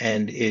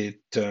 and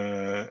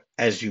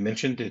as you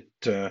mentioned,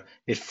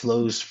 it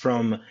flows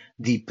from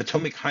the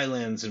Potomac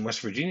Highlands in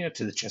West Virginia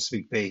to the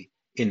Chesapeake Bay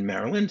in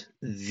Maryland,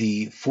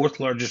 the fourth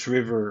largest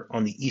river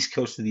on the east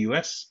coast of the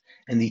U.S.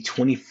 and the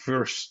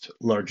 21st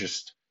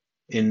largest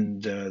in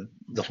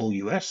the whole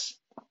U.S.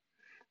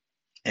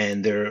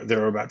 And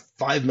there are about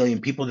 5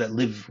 million people that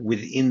live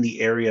within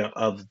the area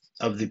of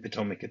the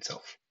Potomac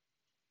itself.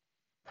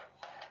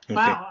 Okay.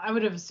 Wow, I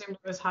would have assumed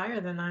it was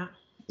higher than that.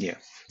 Yeah.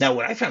 Now,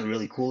 what I found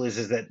really cool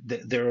is that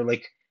there are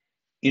like,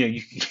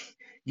 you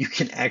you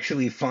can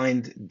actually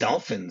find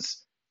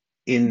dolphins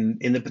in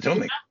the Yeah,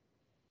 Potomac.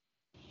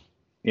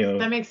 You know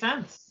that makes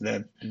sense.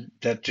 that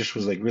that just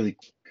was like really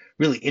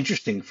really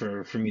interesting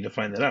for me to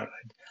find that out.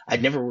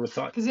 I'd never would have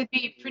thought. Because it'd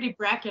be pretty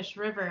brackish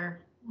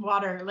river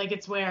water, like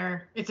it's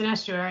an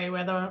estuary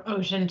where the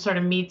ocean sort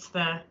of meets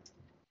the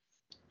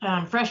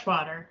fresh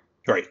water.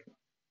 Right.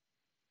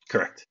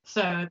 Correct.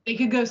 So they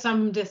could go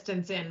some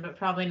distance in, but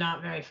probably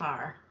not very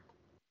far.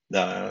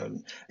 Yeah,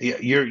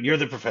 you're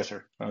the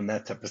professor on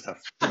that type of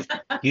stuff.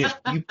 You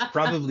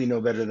probably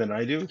know better than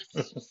I do,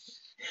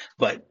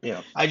 but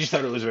I just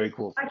thought it was very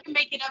cool. I can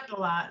make it up a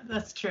lot.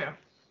 That's true.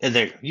 And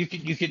there, you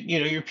could,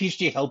 your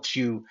PhD helps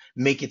you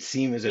make it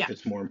seem as Yeah, if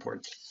it's more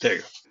important. There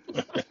you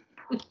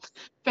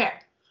fair.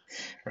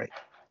 go. Right.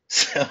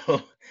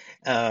 So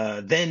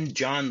then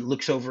John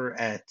looks over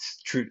at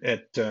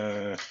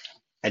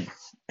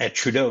at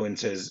Trudeau and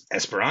says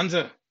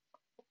Esperanza,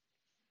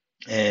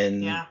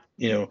 and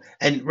Yeah,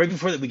 and right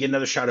before that we get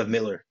another shot of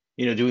Miller,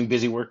 doing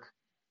busy work,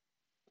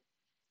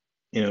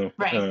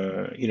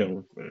 right.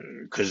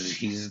 because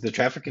he's the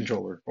traffic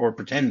controller, or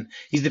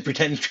he's the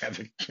pretend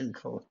traffic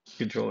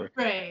controller.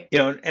 Right.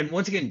 And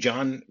once again,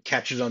 John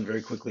catches on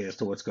very quickly as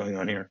to what's going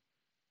on here.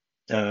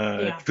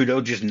 Yeah.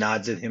 Trudeau just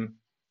nods at him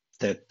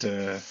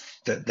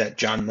that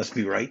John must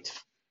be right,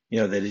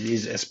 that it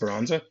is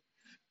Esperanza.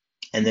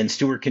 And then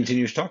Stewart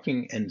continues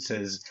talking and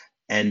says,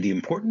 and the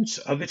importance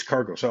of its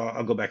cargo. So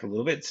I'll go back a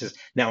little bit. It says,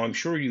 now I'm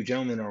sure you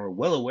gentlemen are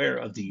well aware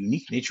of the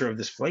unique nature of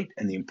this flight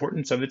and the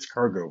importance of its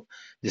cargo.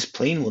 This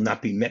plane will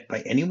not be met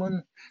by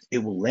anyone. It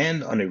will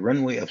land on a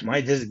runway of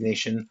my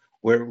designation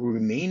where it will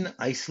remain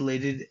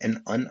isolated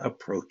and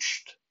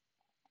unapproached.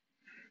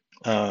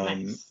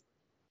 Nice.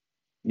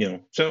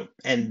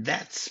 And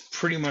that's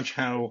pretty much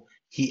how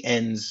he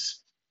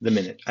ends the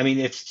minute. I mean,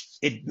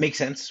 it makes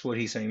sense what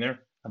he's saying there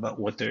about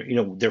what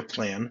their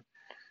plan.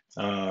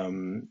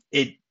 I've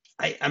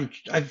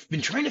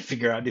been trying to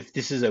figure out if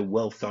this is a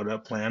well thought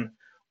out plan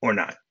or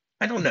not.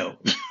 I don't know.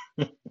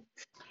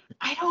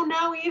 I don't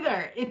know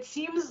either. It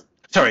seems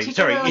Sorry.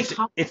 particularly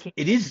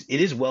It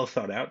is well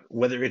thought out.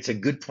 Whether it's a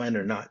good plan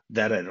or not,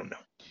 that I don't know.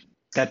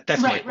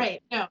 That's my right,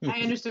 question. right. No,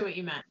 I understood what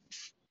you meant.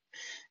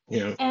 You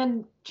know,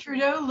 And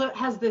Trudeau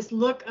has this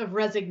look of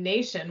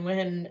resignation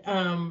when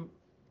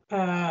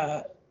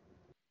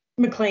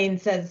McLean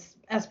says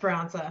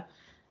Esperanza,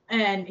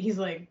 and he's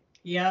like,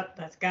 "Yep,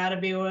 that's got to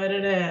be what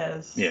it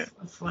is." Yeah.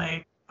 It's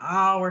like,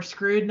 oh, we're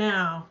screwed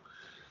now.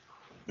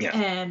 Yeah.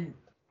 And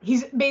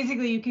he's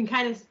basically, you can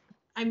kind of,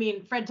 I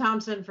mean, Fred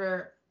Thompson,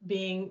 for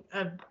being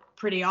a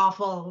pretty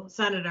awful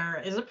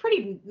senator, is a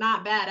pretty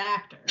not bad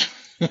actor,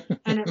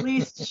 and at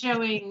least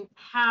showing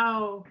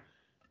how,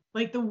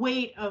 like, the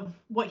weight of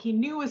what he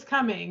knew was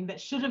coming that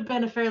should have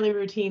been a fairly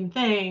routine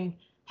thing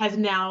has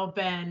now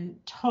been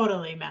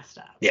totally messed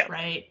up. Yeah.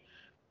 Right?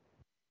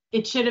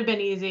 It should have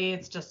been easy.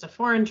 It's just a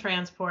foreign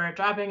transport,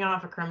 dropping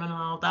off a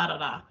criminal, da da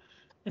da.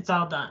 It's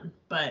all done.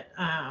 But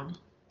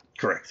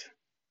correct.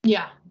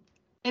 yeah,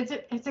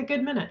 it's a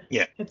good minute.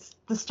 Yeah. It's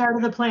the start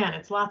of the plan.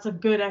 It's lots of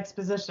good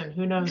exposition.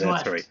 Who knows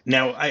That's what? right.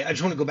 Now, I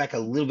just want to go back a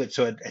little bit.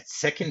 So at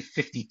second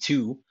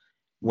 52,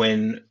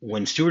 when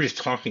Stewart is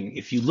talking,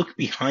 if you look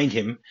behind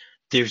him,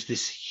 there's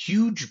this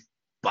huge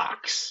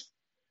box,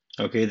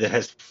 okay, that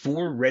has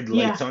 4 red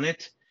lights on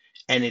it,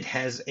 and it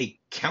has a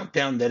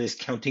countdown that is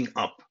counting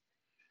up.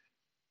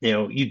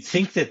 You'd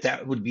think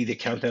that would be the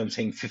countdown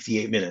saying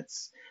 58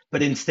 minutes.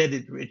 but instead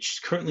it's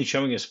currently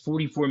showing us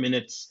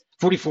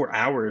 44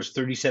 hours,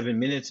 37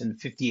 minutes, and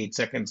 58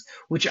 seconds,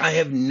 which I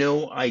have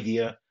no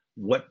idea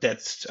what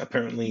that's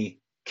apparently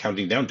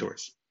counting down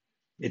towards.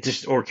 It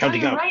just, or Oh,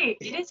 counting you're up. right.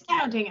 It is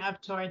counting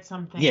up towards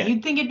something. Yeah,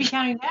 You'd think it'd be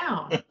counting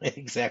down.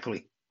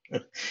 exactly.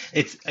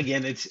 It's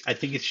again, I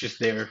think it's just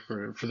there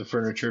for the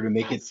furniture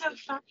That's so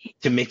funny.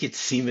 to make it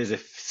seem as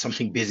if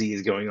something busy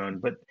is going on.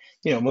 But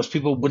most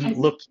people I wouldn't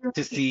think look you're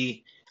to right.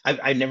 see.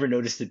 I never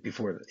noticed it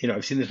before.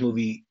 I've seen this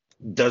movie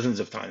dozens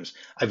of times.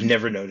 I've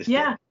never noticed it.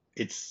 Yeah.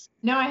 It's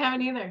No, I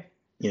haven't either.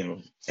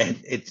 and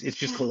it's just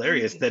That's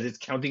hilarious crazy. that it's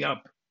counting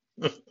up.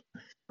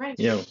 Right.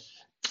 you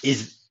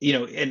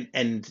know,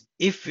 and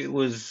if it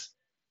was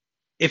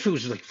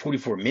like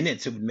 44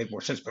 minutes, it would make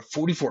more sense. But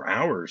 44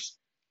 hours,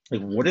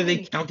 like what are they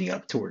Right. counting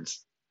up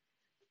towards?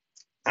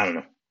 I don't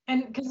know.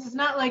 And because it's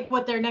not like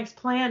what their next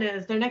plan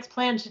is. Their next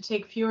plan should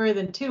take fewer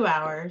than 2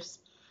 hours.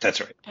 That's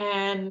right.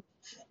 And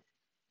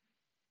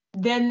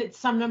then it's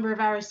some number of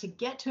hours to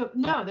get to it.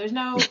 No, there's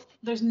no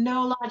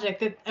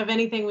logic of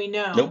anything we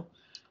know Nope.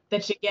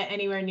 that should get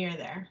anywhere near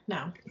there.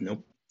 No.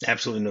 Nope.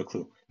 Absolutely no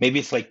clue. Maybe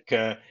it's like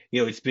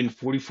it's been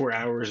 44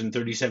 hours,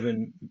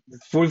 37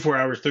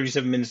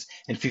 minutes,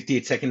 and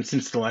 58 seconds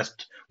since the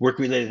last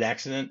work-related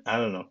accident. I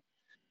don't know.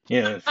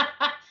 Yeah,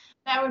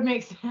 That would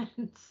make sense.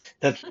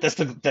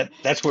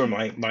 that's where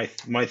my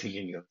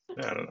thinking goes.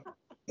 I don't know.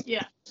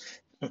 Yeah.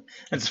 That's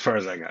as far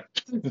as I got.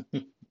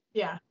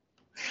 Yeah.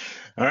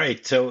 All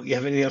right. So you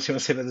have anything else you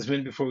want to say about this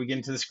minute before we get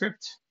into the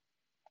script?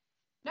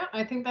 No,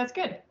 I think that's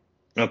good.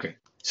 Okay.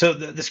 So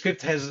the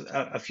script has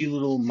a few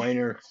little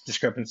minor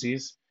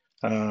discrepancies,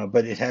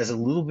 but it has a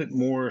little bit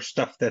more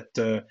stuff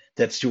that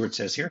Stewart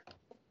says here.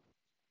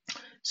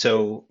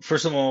 So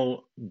first of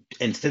all,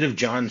 instead of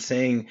John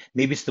saying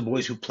maybe it's the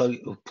boys who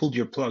pulled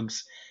your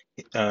plugs,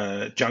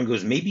 John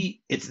goes,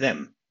 maybe it's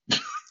them.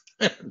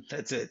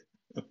 That's it.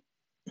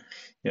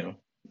 A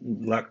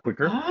lot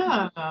quicker.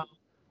 Oh,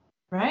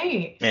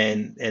 right.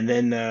 And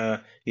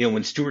then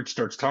when Stewart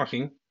starts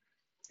talking,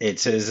 it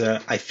says,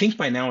 I think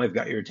by now I've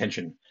got your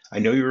attention. I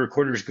know your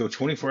recorders go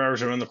 24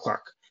 hours around the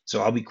clock,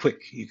 so I'll be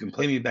quick. You can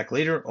play me back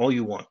later all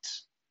you want.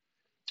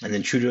 And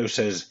then Trudeau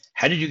says,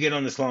 how did you get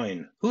on this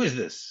line? Who is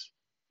this?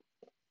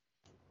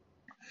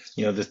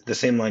 The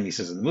same line he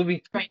says in the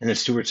movie. Right. And then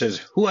Stewart says,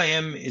 who I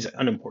am is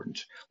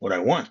unimportant. What I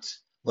want,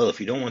 well, if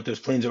you don't want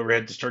those planes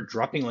overhead to start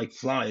dropping like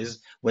flies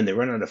when they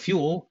run out of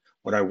fuel,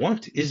 what I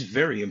want is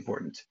very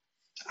important.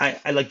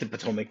 I like the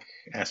Potomac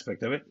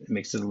aspect of it. It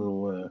makes it a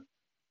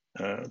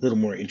little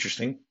more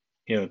interesting.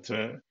 It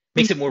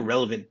makes it more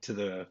relevant to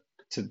the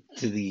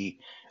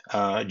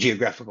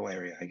geographical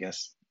area, I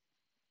guess.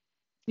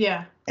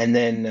 Yeah. And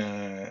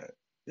then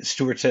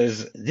Stewart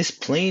says, this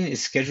plane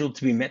is scheduled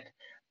to be met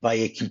by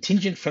a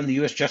contingent from the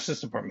U.S. Justice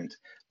Department,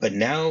 but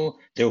now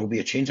there will be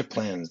a change of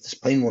plans. This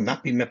plane will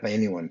not be met by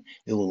anyone.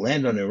 It will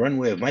land on a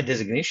runway of my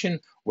designation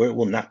where it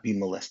will not be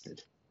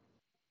molested.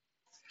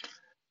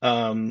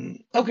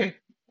 Okay.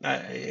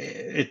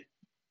 I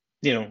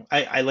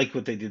like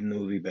what they did in the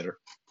movie better.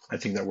 I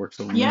think that works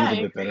a little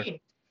bit better.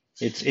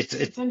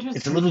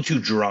 It's a little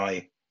too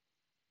dry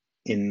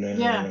in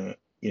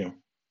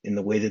in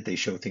the way that they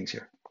show things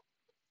here.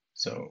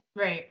 So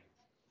right.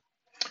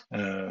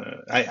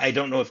 I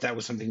don't know if that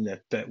was something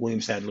that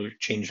William Sadler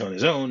changed on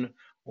his own,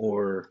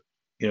 or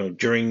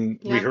during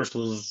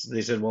rehearsals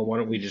they said, well, why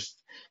don't we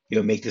just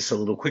make this a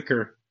little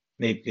quicker,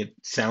 make it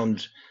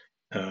sound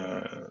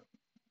I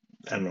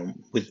don't know,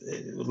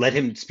 let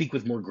him speak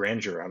with more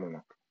grandeur. I don't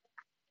know.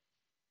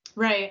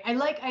 Right. I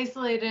like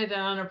isolated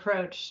and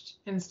unapproached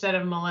instead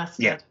of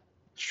molested. Yeah,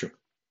 it's true.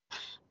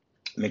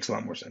 It makes a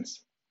lot more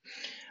sense.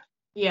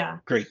 Yeah.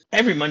 Great.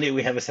 Every Monday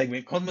we have a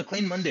segment called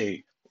McLean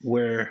Monday,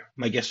 where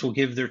my guests will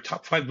give their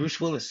top 5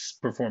 Bruce Willis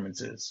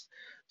performances.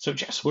 So,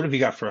 Jess, what have you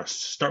got for us?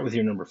 Start with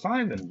your number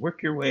 5 and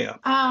work your way up.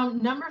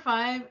 Number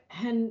 5,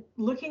 and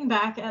looking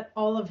back at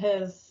all of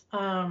his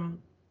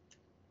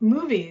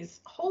movies,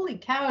 holy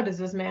cow, does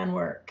this man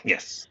work?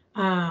 Yes.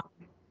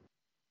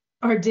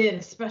 Or did,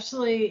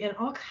 especially in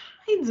all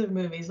kinds of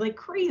movies, like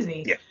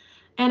crazy. Yeah.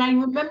 And I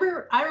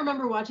remember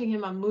watching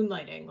him on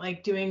Moonlighting,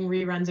 like doing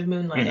reruns of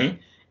Moonlighting. Mm-hmm.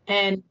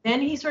 And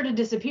then he sort of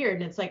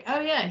disappeared. And it's like, oh,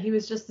 yeah, he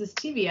was just this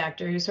TV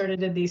actor who sort of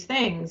did these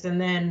things.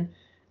 And then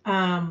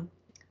Die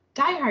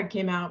Hard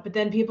came out. But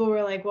then people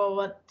were like, well,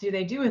 what do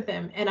they do with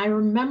him? And I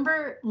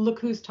remember Look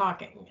Who's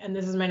Talking. And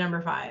this is my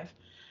number 5,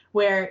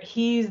 where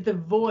he's the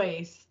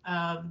voice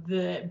of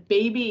the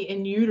baby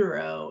in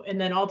utero and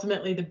then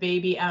ultimately the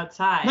baby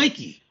outside.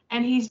 Mikey.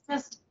 And he's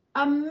just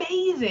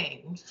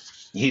amazing.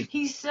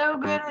 He's so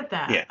good at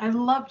that. Yeah. I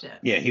loved it.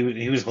 Yeah,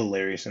 he was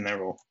hilarious in that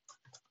role.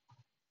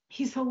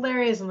 He's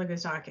hilarious in Look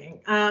Who's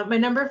Talking. My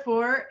number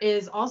 4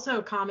 is also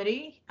a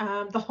comedy,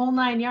 The Whole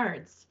Nine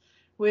Yards,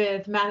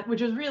 with Matt,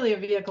 which was really a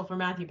vehicle for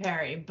Matthew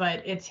Perry,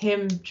 but it's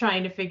him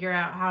trying to figure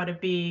out how to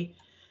be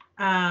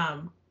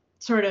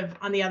sort of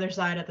on the other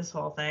side of this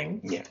whole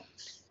thing. Yeah.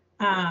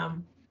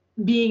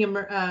 Being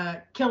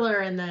a killer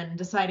and then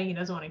deciding he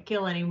doesn't want to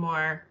kill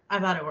anymore.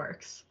 I thought it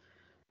works.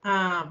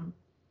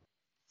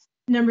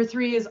 Number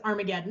 3 is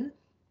Armageddon,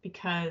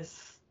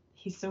 because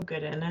he's so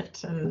good in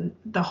it, and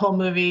the whole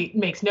movie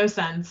makes no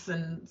sense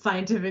and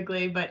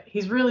scientifically, but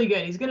he's really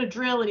good. He's gonna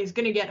drill and he's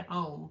gonna get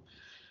home.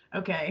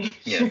 Okay,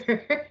 Yeah.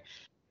 sure.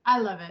 I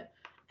love it.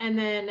 And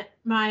then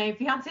my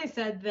fiance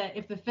said that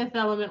if The Fifth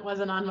Element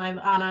wasn't on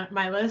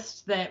my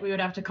list, that we would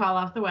have to call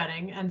off the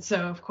wedding. And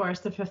so, of course,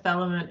 The Fifth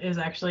Element is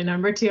actually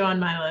number 2 on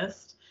my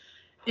list.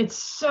 It's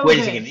so Wait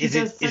good. a second.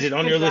 Is it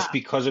on your list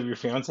because of your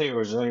fiance, or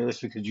is it on your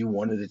list because you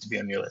wanted it to be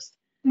on your list?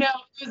 No,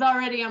 it was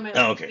already on my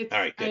list. Oh, okay. All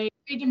right, good. I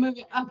agreed to move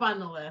it up on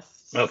the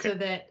list so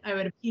that I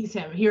would appease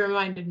him. He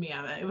reminded me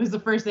of it. It was the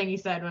first thing he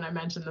said when I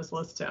mentioned this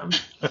list to him.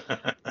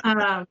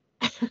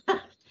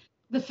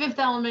 The Fifth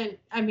Element,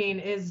 I mean,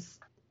 is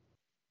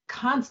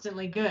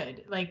constantly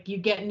good. Like, you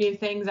get new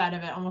things out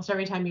of it almost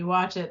every time you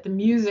watch it. The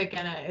music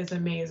in it is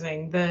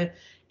amazing. The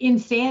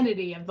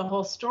insanity of the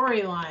whole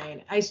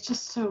storyline is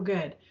just so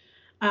good.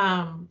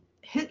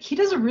 He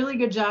does a really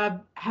good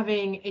job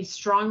having a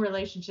strong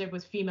relationship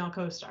with female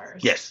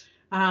co-stars. Yes.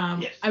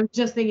 Yes. I was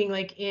just thinking,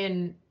 like,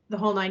 in The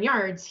Whole Nine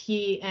Yards,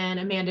 he and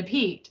Amanda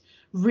Peet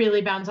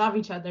really bounce off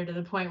each other to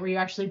the point where you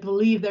actually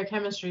believe their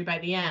chemistry by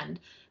the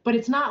end. But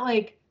it's not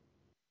like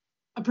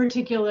a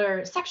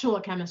particular sexual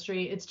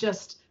chemistry. It's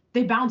just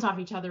they bounce off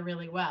each other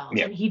really well.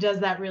 Yeah. And he does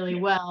that really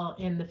well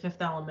in The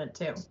Fifth Element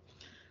too.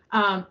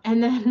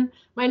 And then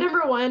my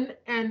number 1,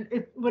 and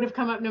it would have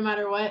come up no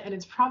matter what, and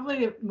it's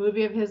probably the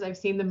movie of his I've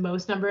seen the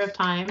most number of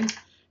times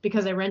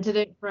because I rented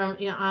it from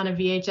on a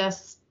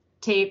VHS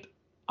tape.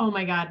 Oh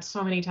my God,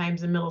 so many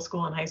times in middle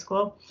school and high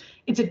school.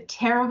 It's a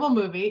terrible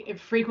movie. It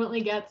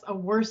frequently gets a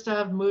worst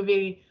of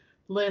movie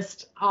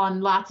list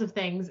on lots of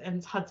things, and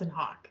it's Hudson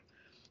Hawk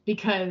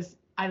because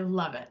I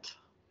love it.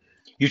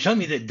 You're telling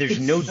me that there's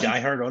no Die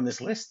Hard on this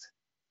list?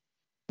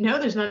 No,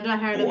 there's no Die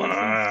Hard on this list.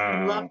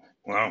 I love it.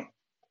 Wow.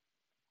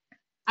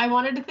 I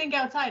wanted to think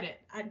outside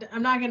it.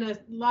 I'm not going to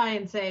lie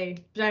and say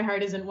Die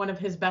Hard isn't one of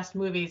his best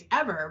movies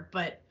ever,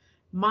 but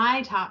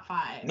my top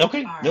 5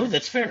 Okay, are, no,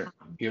 that's fair.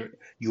 You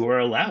are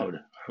allowed.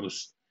 I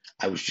was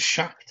just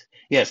shocked.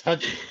 Yes,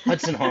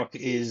 Hudson Hawk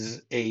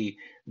is a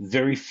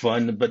very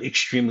fun but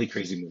extremely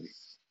crazy movie.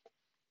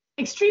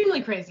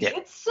 Extremely crazy. Yeah.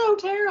 It's so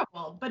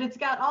terrible, but it's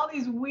got all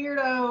these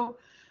weirdo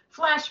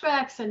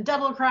flashbacks and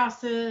double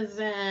crosses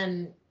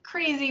and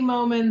crazy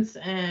moments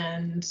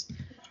and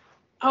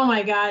oh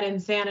my God,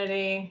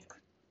 insanity.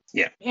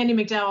 Yeah. Andy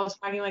McDowell's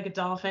talking like a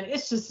dolphin.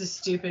 It's just a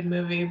stupid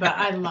movie, but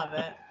I love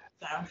it.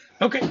 So.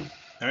 Okay.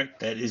 All right.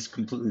 That is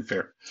completely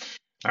fair.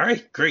 All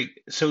right. Great.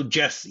 So,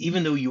 Jess,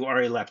 even though you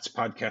are a lapsed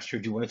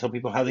podcaster, do you want to tell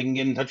people how they can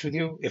get in touch with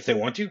you if they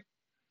want to?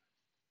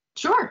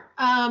 Sure.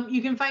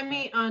 You can find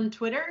me on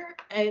Twitter.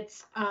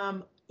 It's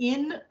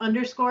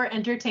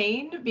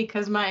in_entertain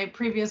because my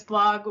previous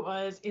blog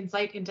was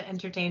Insight into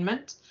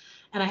Entertainment.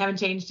 And I haven't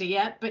changed it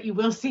yet, but you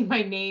will see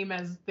my name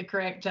as the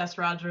correct Jess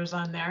Rogers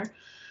on there.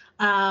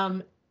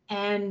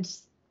 And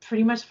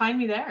pretty much find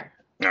me there.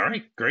 All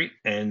right, great.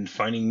 And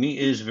finding me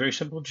is very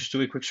simple. Just do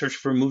a quick search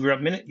for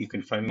MovieRob Minute. You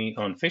can find me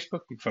on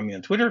Facebook, you can find me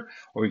on Twitter,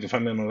 or you can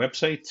find me on my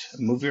website,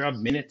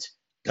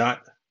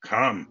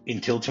 MovieRobMinute.com.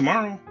 Until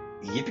tomorrow,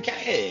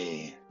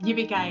 yippee-ki-yay!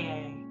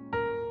 Yippee-ki-yay!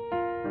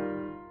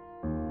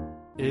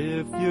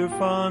 If you're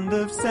fond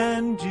of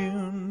sand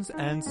dunes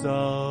and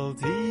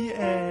salty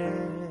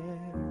air,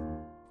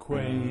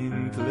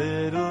 quaint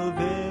little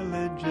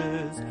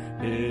villages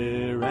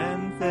here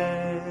and